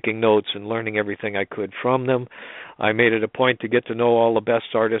and taking notes and learning everything I could from them. I made it a point to get to know all the best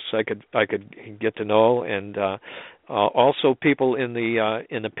artists I could get to know, and also people in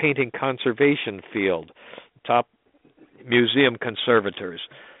the painting conservation field, top museum conservators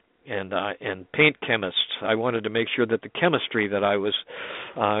and paint chemists. I wanted to make sure that the chemistry that I was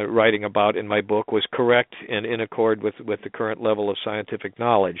writing about in my book was correct and in accord with the current level of scientific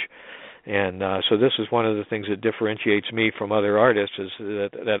knowledge. And so this is one of the things that differentiates me from other artists, is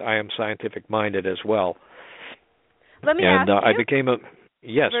that I am scientific minded as well. Let me ask you. I became a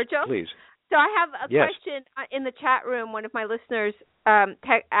yes, Virgil? Please. So I have a question in the chat room. One of my listeners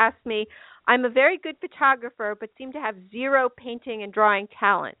asked me, I'm a very good photographer, but seem to have zero painting and drawing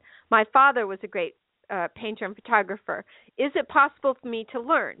talent. My father was a great painter and photographer. Is it possible for me to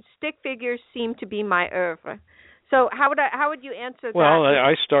learn? Stick figures seem to be my oeuvre. So how would you answer that? Well,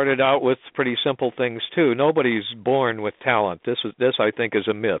 I started out with pretty simple things too. Nobody's born with talent. This I think is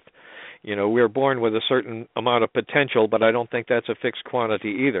a myth. We're born with a certain amount of potential, but I don't think that's a fixed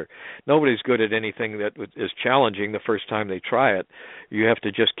quantity either. Nobody's good at anything that is challenging the first time they try it. You have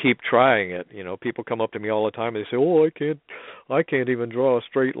to just keep trying it. People come up to me all the time and they say, "Oh, I can't even draw a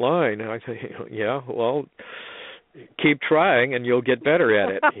straight line." And I say, "Yeah, well, keep trying and you'll get better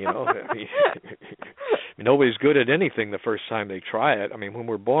at it." Nobody's good at anything the first time they try it. I mean, when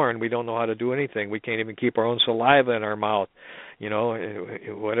we're born, we don't know how to do anything. We can't even keep our own saliva in our mouth.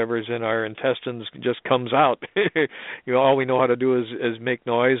 Whatever's in our intestines just comes out. All we know how to do is make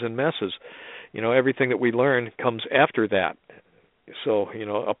noise and messes. Everything that we learn comes after that. So,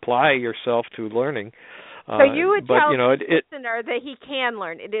 apply yourself to learning. So you would tell the listener that he can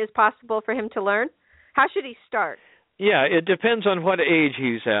learn. It is possible for him to learn. How should he start? Yeah, it depends on what age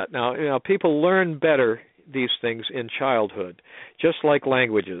he's at. Now, people learn better these things in childhood, just like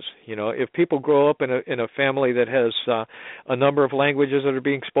languages. If people grow up in a family that has a number of languages that are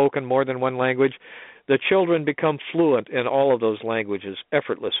being spoken, more than one language, the children become fluent in all of those languages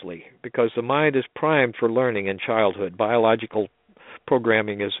effortlessly because the mind is primed for learning in childhood. Biological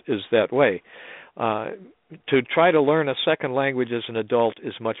programming is that way. To try to learn a second language as an adult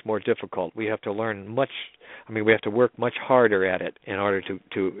is much more difficult. We have to we have to work much harder at it in order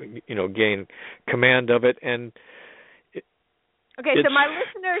to gain command of it. And so my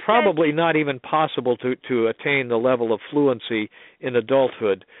listener probably not even possible to attain the level of fluency in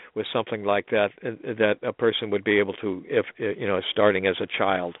adulthood with something like that a person would be able to if starting as a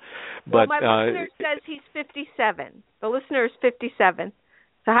child. Well, my listener says he's 57. The listener is 57.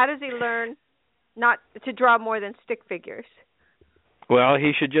 So how does he learn not to draw more than stick figures? Well,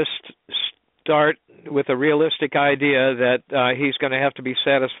 he should just start with a realistic idea that he's going to have to be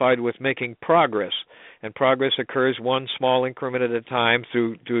satisfied with making progress. And progress occurs one small increment at a time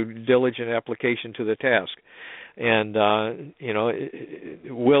through diligent application to the task. And,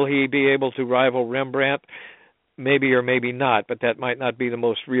 will he be able to rival Rembrandt? Maybe or maybe not, but that might not be the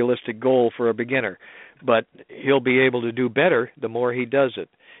most realistic goal for a beginner. But he'll be able to do better the more he does it.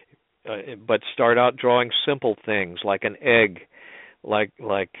 But start out drawing simple things like an egg, like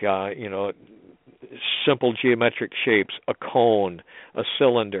simple geometric shapes, a cone, a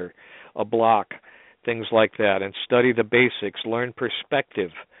cylinder, a block, things like that, and study the basics. Learn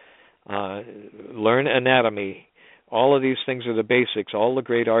perspective, learn anatomy. All of these things are the basics. All the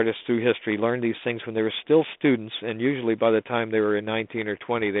great artists through history learned these things when they were still students, and usually by the time they were 19 or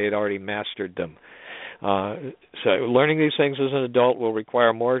 20, they had already mastered them. So learning these things as an adult will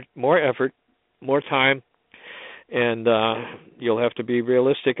require more effort, more time, and you'll have to be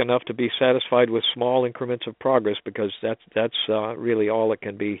realistic enough to be satisfied with small increments of progress because that's really all that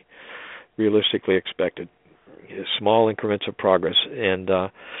can be realistically expected. Small increments of progress, and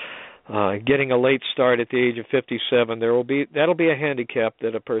getting a late start at the age of 57, that'll be a handicap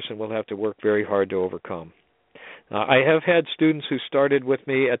that a person will have to work very hard to overcome. I have had students who started with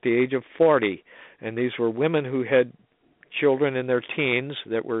me at the age of 40, and these were women who had children in their teens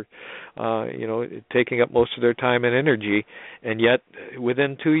that were, taking up most of their time and energy, and yet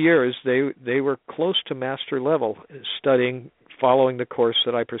within 2 years they were close to master level, studying, following the course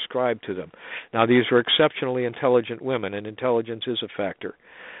that I prescribed to them. Now, these were exceptionally intelligent women, and intelligence is a factor.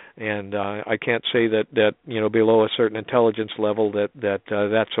 And I can't say that below a certain intelligence level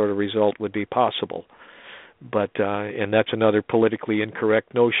that sort of result would be possible. But and that's another politically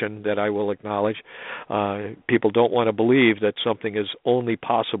incorrect notion that I will acknowledge. People don't want to believe that something is only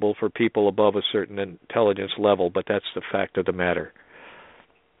possible for people above a certain intelligence level, but that's the fact of the matter,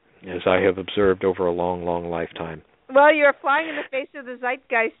 as I have observed over a long, long lifetime. Well, you're flying in the face of the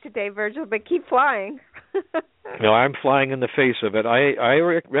zeitgeist today, Virgil, but keep flying. No, I'm flying in the face of it. I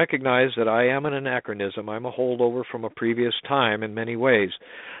recognize that I am an anachronism. I'm a holdover from a previous time in many ways.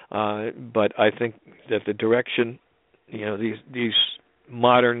 But I think that the direction, these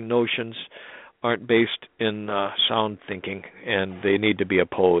modern notions aren't based in sound thinking, and they need to be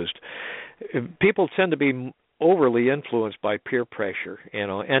opposed. People tend to be overly influenced by peer pressure,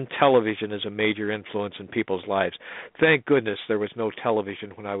 and television is a major influence in people's lives. Thank goodness there was no television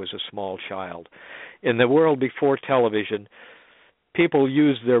when I was a small child. In the world before television, people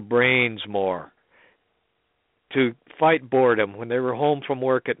used their brains more to fight boredom. When they were home from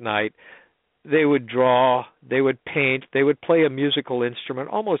work at night, they would draw, they would paint, they would play a musical instrument.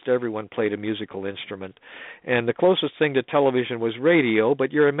 Almost everyone played a musical instrument. And the closest thing to television was radio,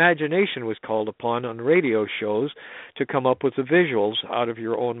 but your imagination was called upon on radio shows to come up with the visuals out of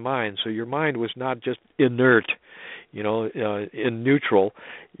your own mind. So your mind was not just inert, in neutral.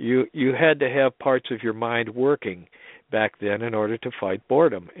 You had to have parts of your mind working back then in order to fight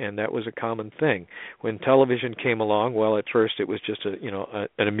boredom, and that was a common thing. When television came along, well, at first it was just an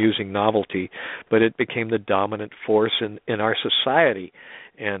amusing novelty, but it became the dominant force in our society,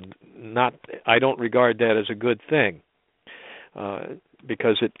 and I don't regard that as a good thing,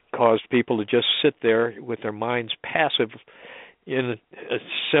 because it caused people to just sit there with their minds passive in a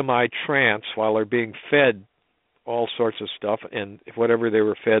semi-trance while they're being fed all sorts of stuff, and whatever they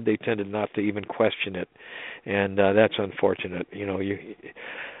were fed, they tended not to even question it, and that's unfortunate.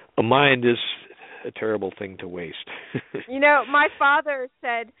 A mind is a terrible thing to waste. My father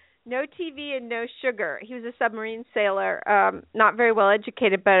said no TV and no sugar. He was a submarine sailor, not very well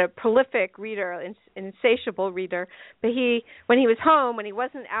educated, but a prolific reader, insatiable reader. But when he was home, when he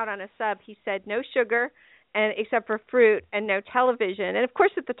wasn't out on a sub, he said no sugar, and except for fruit, and no television. And of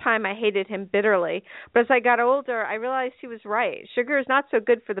course, at the time, I hated him bitterly. But as I got older, I realized he was right. Sugar is not so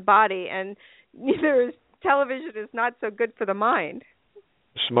good for the body, and neither is television is not so good for the mind.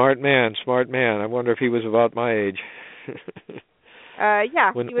 Smart man. I wonder if he was about my age.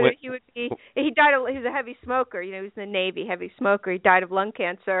 Yeah, he would be. He died. He was a heavy smoker. He was in the Navy, heavy smoker. He died of lung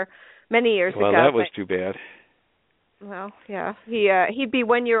cancer many years ago. Well, that was too bad. Well, yeah, he'd be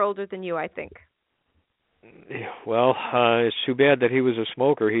 1 year older than you, I think. Well, it's too bad that he was a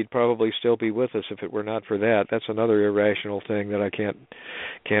smoker. He'd probably still be with us if it were not for that. That's another irrational thing that I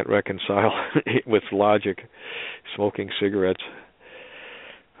can't reconcile with logic. Smoking cigarettes.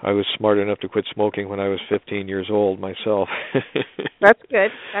 I was smart enough to quit smoking when I was 15 years old myself. That's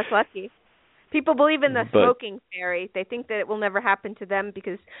good. That's lucky. People believe in the smoking fairy. They think that it will never happen to them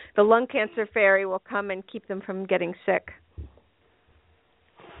because the lung cancer fairy will come and keep them from getting sick.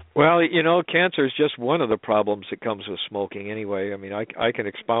 Well, cancer is just one of the problems that comes with smoking anyway. I mean, I can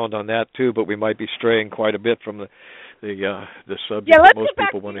expound on that too, but we might be straying quite a bit from the subject that most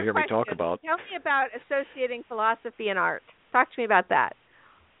people want to hear me talk about. Tell me about associating philosophy and art. Talk to me about that.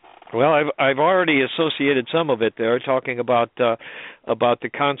 Well, I've already associated some of it there, talking about the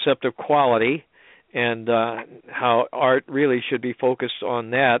concept of quality and how art really should be focused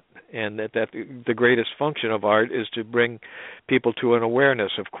on that, and that the greatest function of art is to bring people to an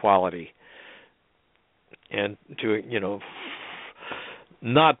awareness of quality and to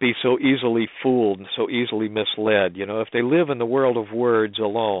not be so easily fooled and so easily misled. If they live in the world of words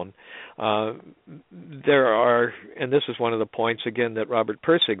alone, there are, and this is one of the points again that Robert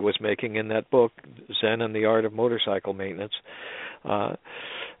Pirsig was making in that book, Zen and the Art of Motorcycle Maintenance.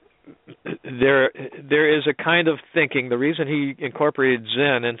 There is a kind of thinking. The reason he incorporated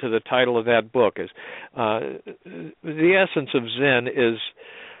Zen into the title of that book is the essence of Zen is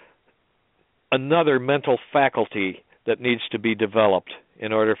another mental faculty that needs to be developed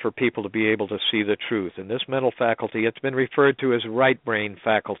in order for people to be able to see the truth. And this mental faculty, it's been referred to as right brain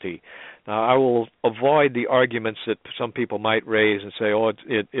faculty. Now, I will avoid the arguments that some people might raise and say,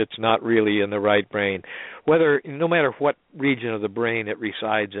 it's not really in the right brain. No matter what region of the brain it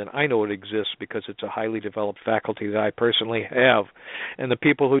resides in, I know it exists because it's a highly developed faculty that I personally have. And the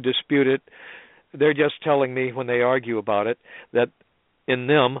people who dispute it, they're just telling me when they argue about it that in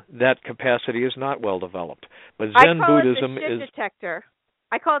them, that capacity is not well developed. But Zen Buddhism is... detector.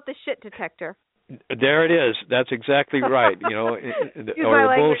 I call it the shit detector. There it is. That's exactly right. Or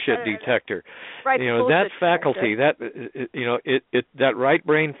a bullshit detector. Right. That faculty, that right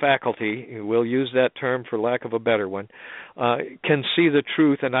brain faculty, we'll use that term for lack of a better one, can see the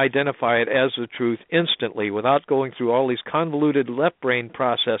truth and identify it as the truth instantly without going through all these convoluted left brain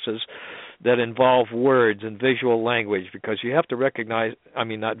processes that involve words and visual language, because you have to recognize,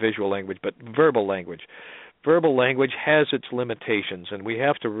 not visual language, but verbal language. Verbal language has its limitations, and we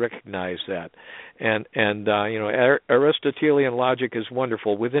have to recognize that. And Aristotelian logic is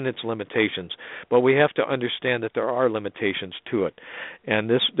wonderful within its limitations, but we have to understand that there are limitations to it. And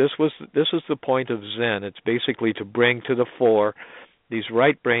this is the point of Zen. It's basically to bring to the fore these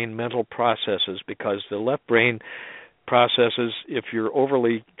right brain mental processes, because the left brain processes, if you're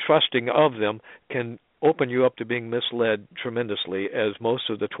overly trusting of them, can open you up to being misled tremendously, as most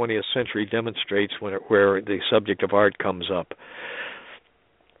of the 20th century demonstrates where the subject of art comes up.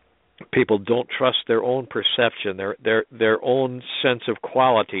 People don't trust their own perception, their own sense of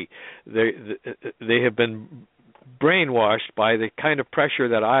quality. They have been brainwashed by the kind of pressure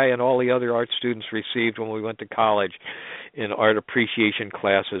that I and all the other art students received when we went to college in art appreciation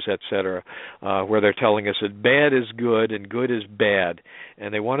classes, etc., where they're telling us that bad is good and good is bad.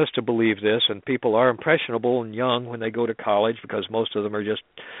 And they want us to believe this, and people are impressionable and young when they go to college, because most of them are just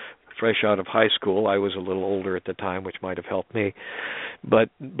fresh out of high school. I was a little older at the time, which might have helped me. But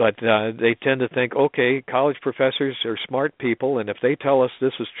they tend to think, okay, college professors are smart people, and if they tell us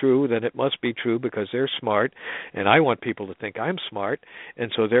this is true, then it must be true because they're smart, and I want people to think I'm smart,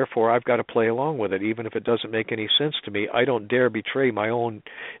 and so therefore I've got to play along with it. Even if it doesn't make any sense to me, I don't dare betray my own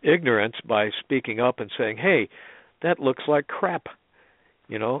ignorance by speaking up and saying, hey, that looks like crap.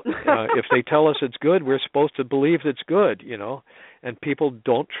 If they tell us it's good, we're supposed to believe it's good, and people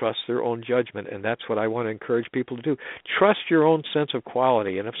don't trust their own judgment, and that's what I want to encourage people to do. Trust your own sense of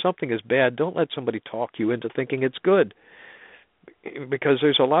quality, and if something is bad, don't let somebody talk you into thinking it's good, because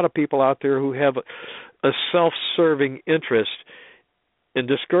there's a lot of people out there who have a self-serving interest in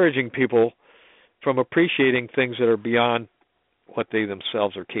discouraging people from appreciating things that are beyond what they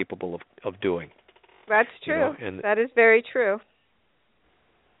themselves are capable of doing. That's true. That is very true.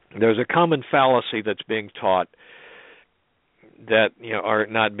 There's a common fallacy that's being taught that are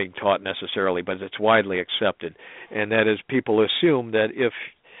not being taught necessarily, but it's widely accepted, and that is people assume that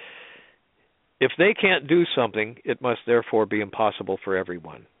if they can't do something, it must therefore be impossible for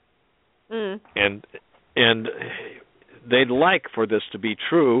everyone. And they'd like for this to be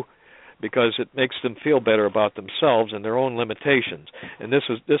true because it makes them feel better about themselves and their own limitations. And this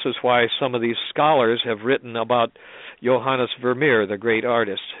is why some of these scholars have written about Johannes Vermeer, the great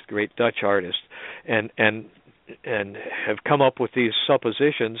artist, great Dutch artist, and have come up with these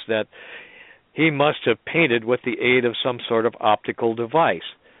suppositions that he must have painted with the aid of some sort of optical device.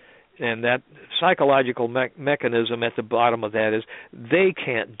 And that psychological mechanism at the bottom of that is they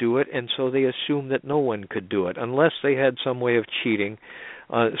can't do it, and so they assume that no one could do it unless they had some way of cheating,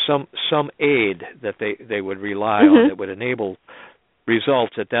 some aid that they would rely on that would enable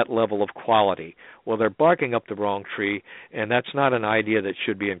results at that level of quality. Well, they're barking up the wrong tree, and that's not an idea that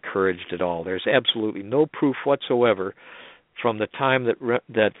should be encouraged at all. There's absolutely no proof whatsoever from the time that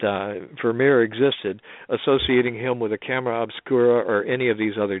Vermeer existed, associating him with a camera obscura or any of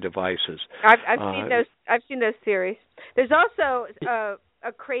these other devices. I've seen those theories. There's also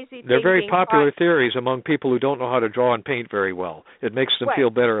a crazy thing. They're very popular theories among people who don't know how to draw and paint very well. It makes them feel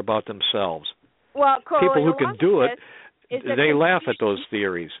better about themselves. Well, cool. People who can do it, they laugh at those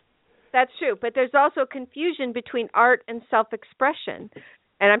theories. That's true, but there's also confusion between art and self-expression.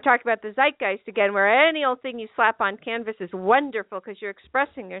 And I'm talking about the zeitgeist again, where any old thing you slap on canvas is wonderful because you're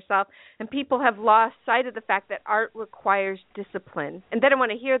expressing yourself, and people have lost sight of the fact that art requires discipline. And they don't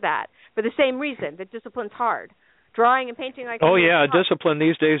want to hear that for the same reason, that discipline's hard. Drawing and painting like discipline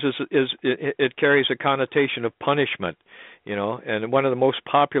these days it carries a connotation of punishment, and one of the most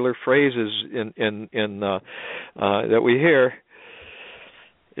popular phrases in that we hear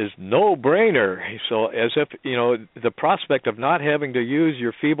is no brainer. So as if the prospect of not having to use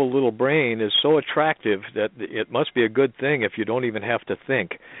your feeble little brain is so attractive that it must be a good thing if you don't even have to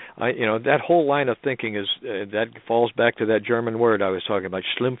think. That whole line of thinking is that falls back to that German word I was talking about,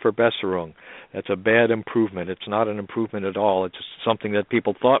 Schlimmverbesserung. That's a bad improvement. It's not an improvement at all. It's something that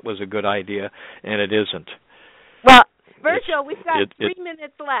people thought was a good idea, and it isn't. Well, Virgil, we've got 3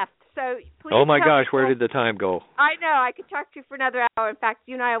 minutes left. So please. Oh my gosh, where did the time go? I know. I could talk to you for another hour. In fact,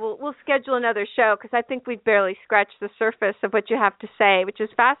 you and I we'll schedule another show because I think we've barely scratched the surface of what you have to say, which is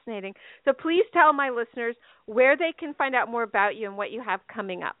fascinating. So please tell my listeners where they can find out more about you and what you have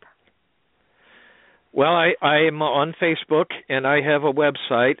coming up. Well, I am on Facebook, and I have a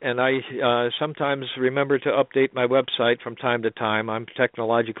website, and I sometimes remember to update my website from time to time. I'm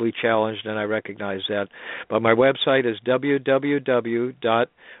technologically challenged, and I recognize that. But my website is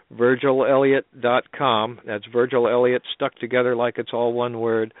www.virgilelliott.com. That's Virgil Elliott stuck together like it's all one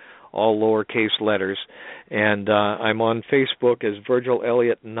word, all lowercase letters. And I'm on Facebook as Virgil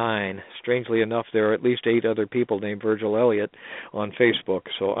Elliott 9. Strangely enough, there are at least 8 other people named Virgil Elliott on Facebook,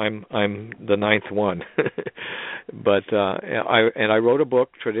 so I'm the 9th one. But I wrote a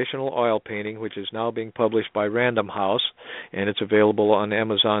book, Traditional Oil Painting, which is now being published by Random House, and it's available on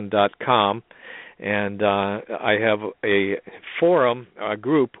Amazon.com. And I have a forum, a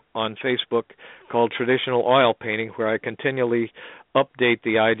group on Facebook called Traditional Oil Painting, where I continually update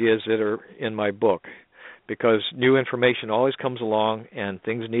the ideas that are in my book, because new information always comes along and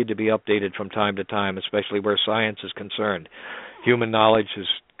things need to be updated from time to time, especially where science is concerned. Human knowledge is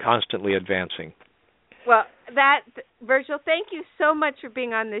constantly advancing. Well, Virgil, thank you so much for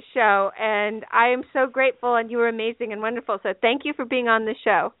being on this show, and I am so grateful, and you were amazing and wonderful, so thank you for being on the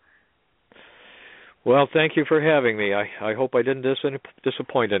show. Well, thank you for having me. I hope I didn't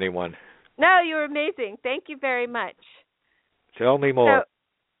disappoint anyone. No, you were amazing. Thank you very much. Tell me more.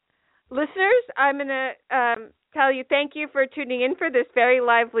 So, listeners, I'm going to tell you thank you for tuning in for this very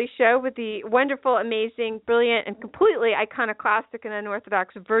lively show with the wonderful, amazing, brilliant, and completely iconoclastic and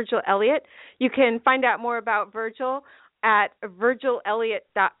unorthodox Virgil Elliott. You can find out more about Virgil at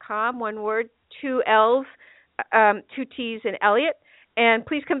virgilelliott.com, one word, 2 L's, 2 T's, and Elliott. And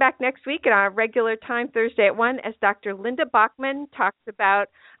please come back next week at our regular time, Thursday at 1, as Dr. Linda Bachman talks about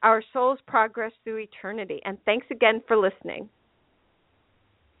our soul's progress through eternity. And thanks again for listening.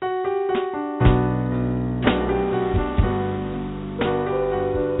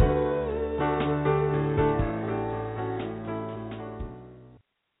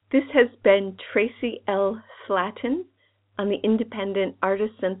 This has been Tracy L. Slatton on the Independent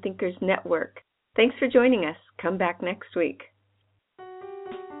Artists and Thinkers Network. Thanks for joining us. Come back next week.